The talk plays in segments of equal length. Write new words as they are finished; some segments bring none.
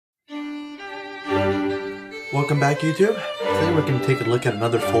Welcome back, YouTube. Today we're going to take a look at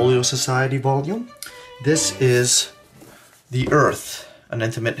another Folio Society volume. This is The Earth, An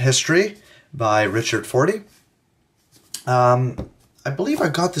Intimate History by Richard Fortey. I believe I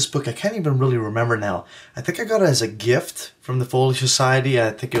got this book, I can't even really remember now. I think I got it as a gift from the Folio Society.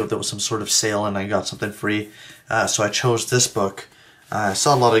 I think there was some sort of sale and I got something free. So I chose this book. I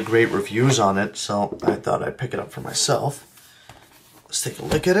saw a lot of great reviews on it, so I thought I'd pick it up for myself. Let's take a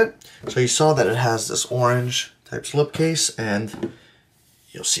look at it. So you saw that it has this orange type slipcase, and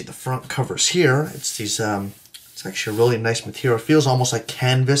you'll see the front covers here. It's these, it's actually a really nice material. It feels almost like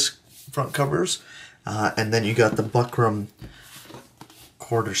canvas front covers. And then you got the buckram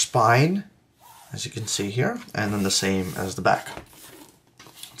quarter spine, as you can see here, and then the same as the back.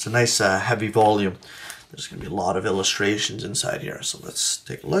 It's a nice heavy volume. There's going to be a lot of illustrations inside here, so let's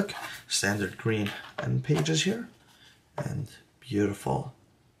take a look. Standard green end pages here, and beautiful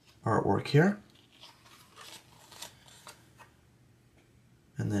artwork here.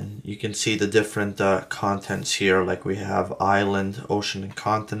 And then you can see the different contents here, like we have island, ocean and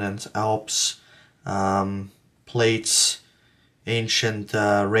continent, Alps, plates, ancient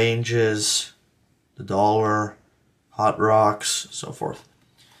ranges, the dollar, hot rocks, so forth.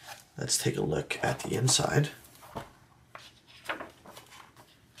 Let's take a look at the inside.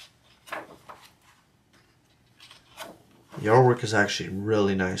 The artwork is actually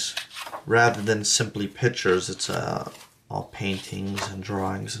really nice. Rather than simply pictures, it's all paintings and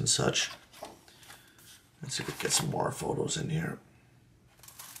drawings and such. Let's see if we can get some more photos in here.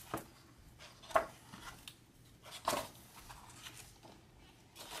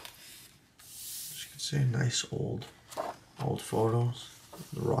 As you can see, nice old photos.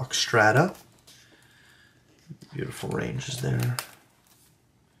 The rock strata. Beautiful ranges there.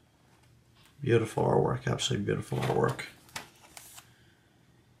 Beautiful artwork, absolutely beautiful artwork.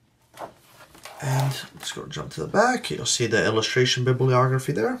 And let's go jump to the back. You'll see the illustration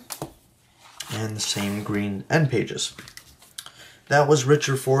bibliography there. And the same green end pages. That was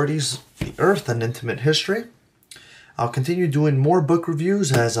Richard Fortey's The Earth, An Intimate History. I'll continue doing more book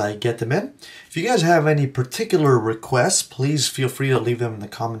reviews as I get them in. If you guys have any particular requests, please feel free to leave them in the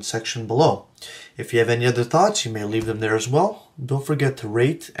comment section below. If you have any other thoughts, you may leave them there as well. Don't forget to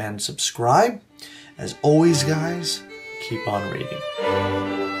rate and subscribe. As always, guys, keep on reading.